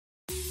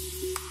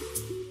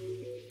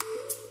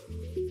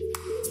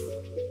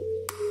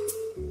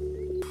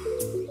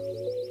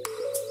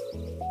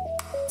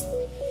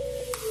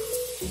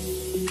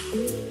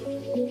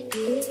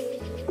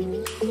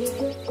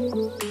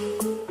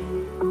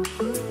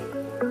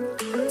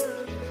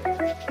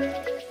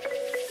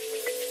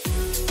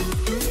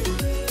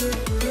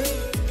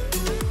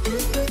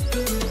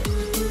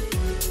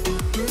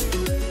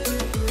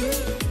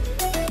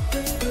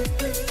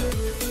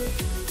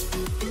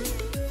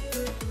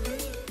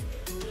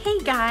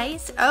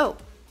guys. Oh,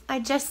 I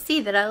just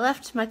see that I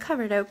left my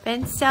cupboard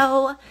open.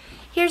 So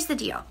here's the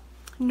deal.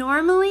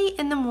 Normally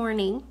in the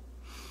morning,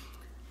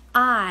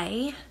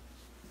 I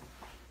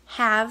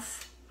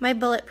have my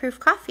bulletproof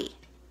coffee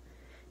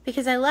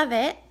because I love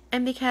it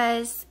and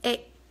because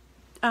it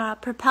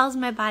propels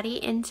my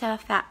body into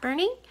fat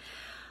burning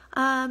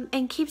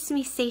and keeps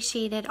me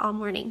satiated all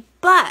morning.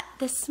 But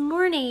this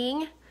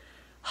morning,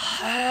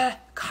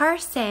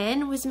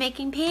 Carson was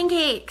making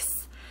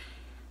pancakes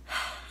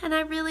and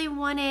I really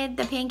wanted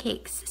the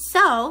pancakes.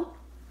 So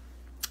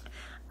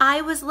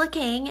I was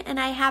looking and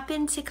I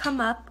happened to come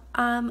up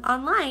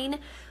online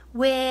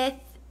with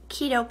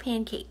keto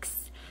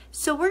pancakes.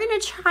 So we're gonna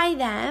try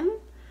them.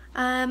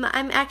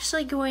 I'm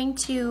actually going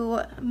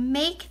to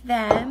make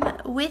them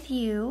with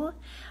you.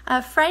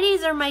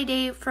 Fridays are my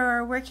day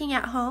for working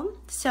at home,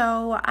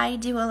 so I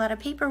do a lot of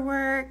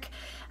paperwork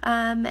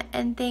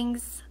and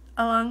things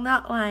along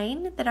that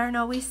line that aren't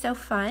always so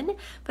fun,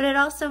 but it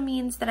also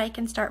means that I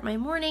can start my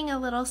morning a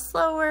little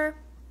slower.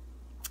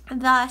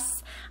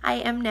 Thus, I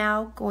am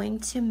now going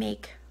to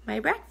make my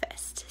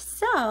breakfast.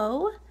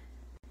 So,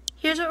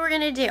 here's what we're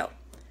gonna do.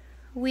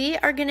 We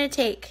are gonna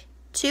take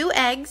 2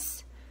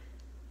 eggs,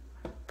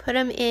 put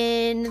them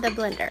in the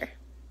blender.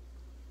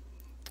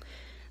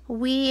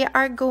 We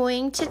are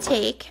going to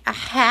take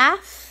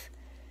 1/2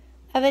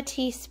 of a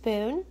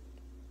teaspoon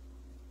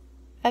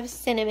of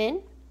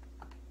cinnamon,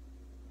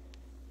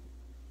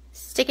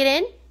 stick it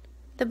in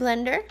the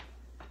blender.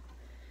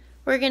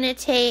 We're gonna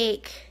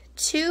take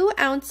 2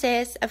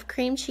 ounces of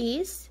cream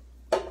cheese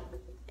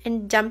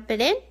and dump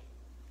it in.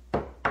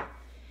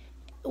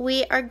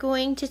 We are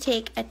going to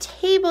take a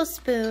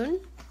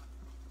tablespoon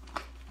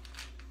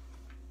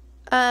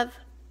of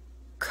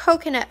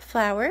coconut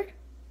flour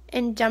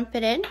and dump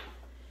it in.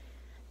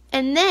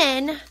 And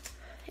then,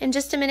 in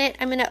just a minute,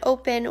 I'm gonna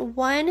open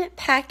 1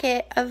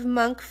 packet of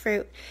monk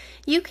fruit.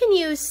 You can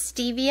use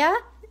stevia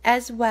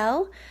as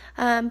well.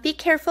 Be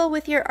careful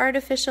with your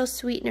artificial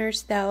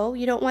sweeteners though.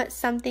 You don't want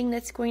something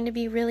that's going to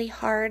be really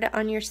hard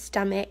on your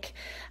stomach,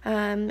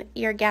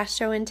 your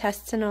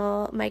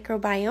gastrointestinal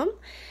microbiome.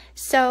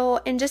 So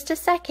in just a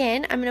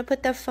second, I'm gonna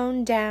put the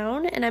phone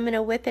down and I'm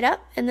gonna whip it up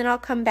and then I'll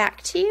come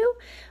back to you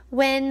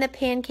when the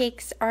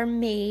pancakes are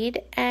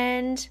made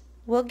and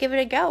we'll give it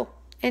a go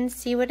and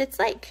see what it's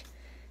like.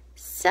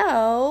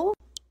 So,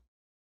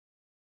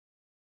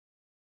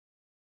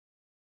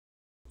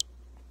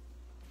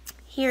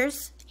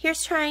 here's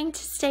trying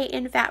to stay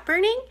in fat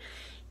burning,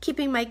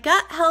 keeping my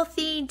gut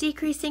healthy,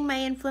 decreasing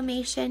my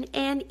inflammation,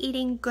 and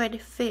eating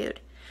good food.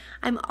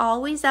 I'm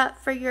always up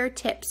for your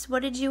tips.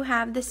 What did you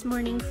have this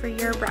morning for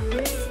your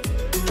breakfast?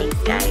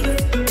 Thanks,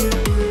 guys.